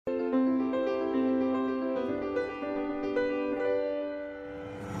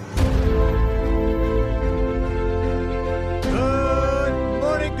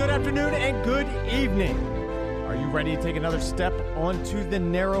and good evening. Are you ready to take another step onto the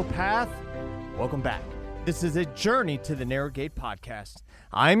narrow path? Welcome back. This is a Journey to the Narrow Gate podcast.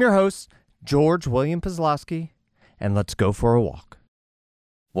 I'm your host, George William Pazlowski, and let's go for a walk.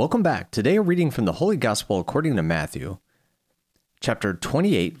 Welcome back. Today a reading from the Holy Gospel according to Matthew, chapter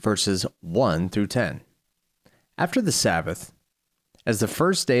 28, verses 1 through 10. After the Sabbath, as the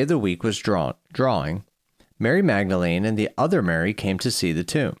first day of the week was drawing, Mary Magdalene and the other Mary came to see the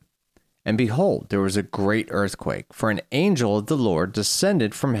tomb. And behold, there was a great earthquake, for an angel of the Lord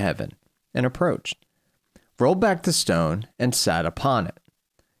descended from heaven and approached, rolled back the stone, and sat upon it.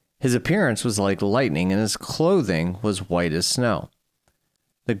 His appearance was like lightning, and his clothing was white as snow.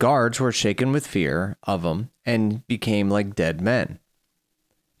 The guards were shaken with fear of him and became like dead men.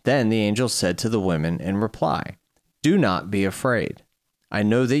 Then the angel said to the women in reply, "Do not be afraid. I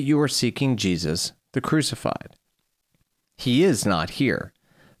know that you are seeking Jesus, the crucified. He is not here,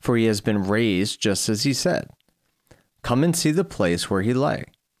 for he has been raised just as he said. Come and see the place where he lay.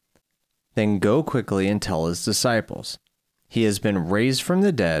 Then go quickly and tell his disciples, he has been raised from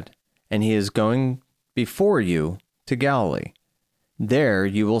the dead, and he is going before you to Galilee. There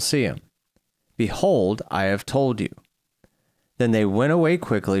you will see him. Behold, I have told you." Then they went away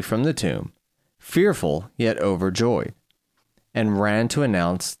quickly from the tomb, fearful yet overjoyed, and ran to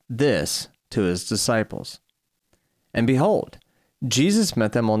announce this to his disciples. And behold, Jesus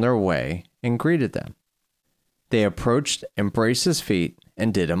met them on their way and greeted them. They approached, embraced his feet,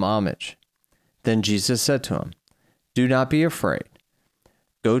 and did him homage. Then Jesus said to him, "Do not be afraid.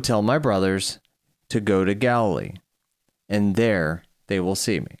 Go tell my brothers to go to Galilee, and there they will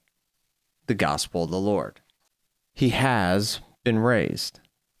see me." The Gospel of the Lord. He has been raised.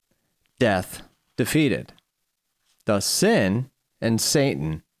 Death defeated. Thus sin and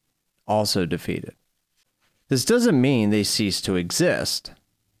Satan also defeated. This doesn't mean they cease to exist.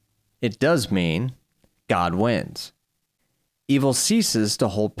 It does mean God wins. Evil ceases to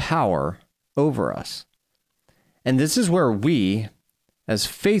hold power over us. And this is where we, as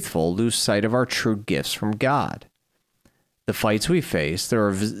faithful, lose sight of our true gifts from God. The fights we face, the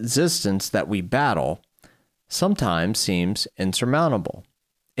resistance that we battle, sometimes seems insurmountable.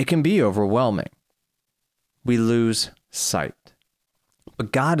 It can be overwhelming. We lose sight.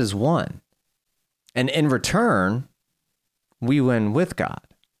 But God has won. And in return, we win with God.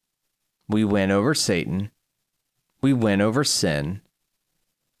 We win over Satan. We win over sin.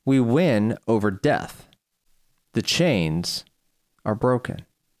 We win over death. The chains are broken.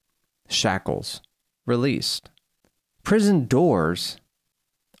 Shackles released. Prison doors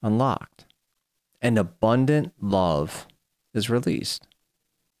unlocked. And abundant love is released.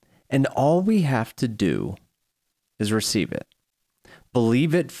 And all we have to do is receive it.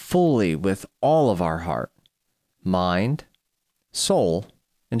 Believe it fully with all of our heart, mind, soul,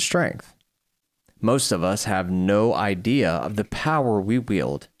 and strength. Most of us have no idea of the power we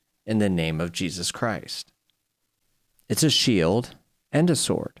wield in the name of Jesus Christ. It's a shield and a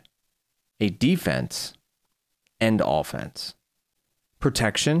sword, a defense and offense,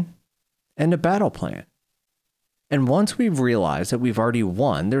 protection and a battle plan. And once we've realized that we've already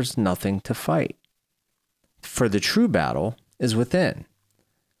won, there's nothing to fight. For the true battle is within.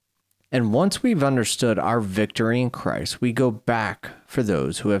 And once we've understood our victory in Christ, we go back for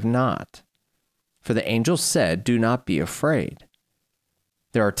those who have not. For the angel said, "Do not be afraid."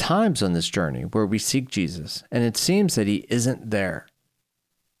 There are times on this journey where we seek Jesus, and it seems that he isn't there.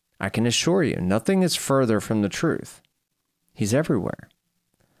 I can assure you, nothing is further from the truth. He's everywhere.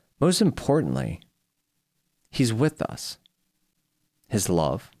 Most importantly, he's with us. His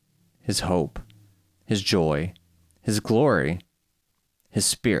love, his hope, his joy, his glory, his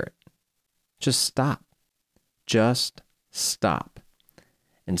spirit. Just stop. Just stop.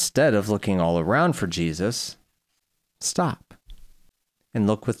 Instead of looking all around for Jesus, stop and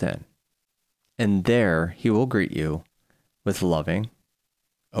look within. And there he will greet you with loving,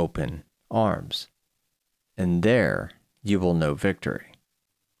 open arms. And there you will know victory.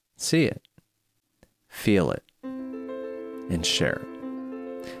 See it, feel it, and share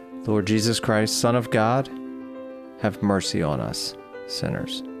it. Lord Jesus Christ, Son of God, have mercy on us,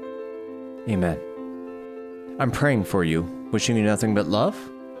 sinners. Amen. I'm praying for you, wishing you nothing but love,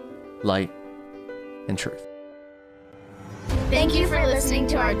 light, and truth. Thank you for listening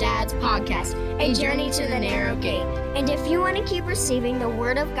to our Dad's podcast, A Journey to the Narrow Gate. And if you want to keep receiving the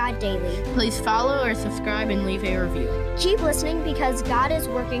Word of God daily, Please follow or subscribe and leave a review. keep listening because God is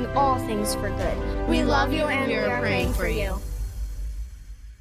working all things for good. We love you and we are praying for you.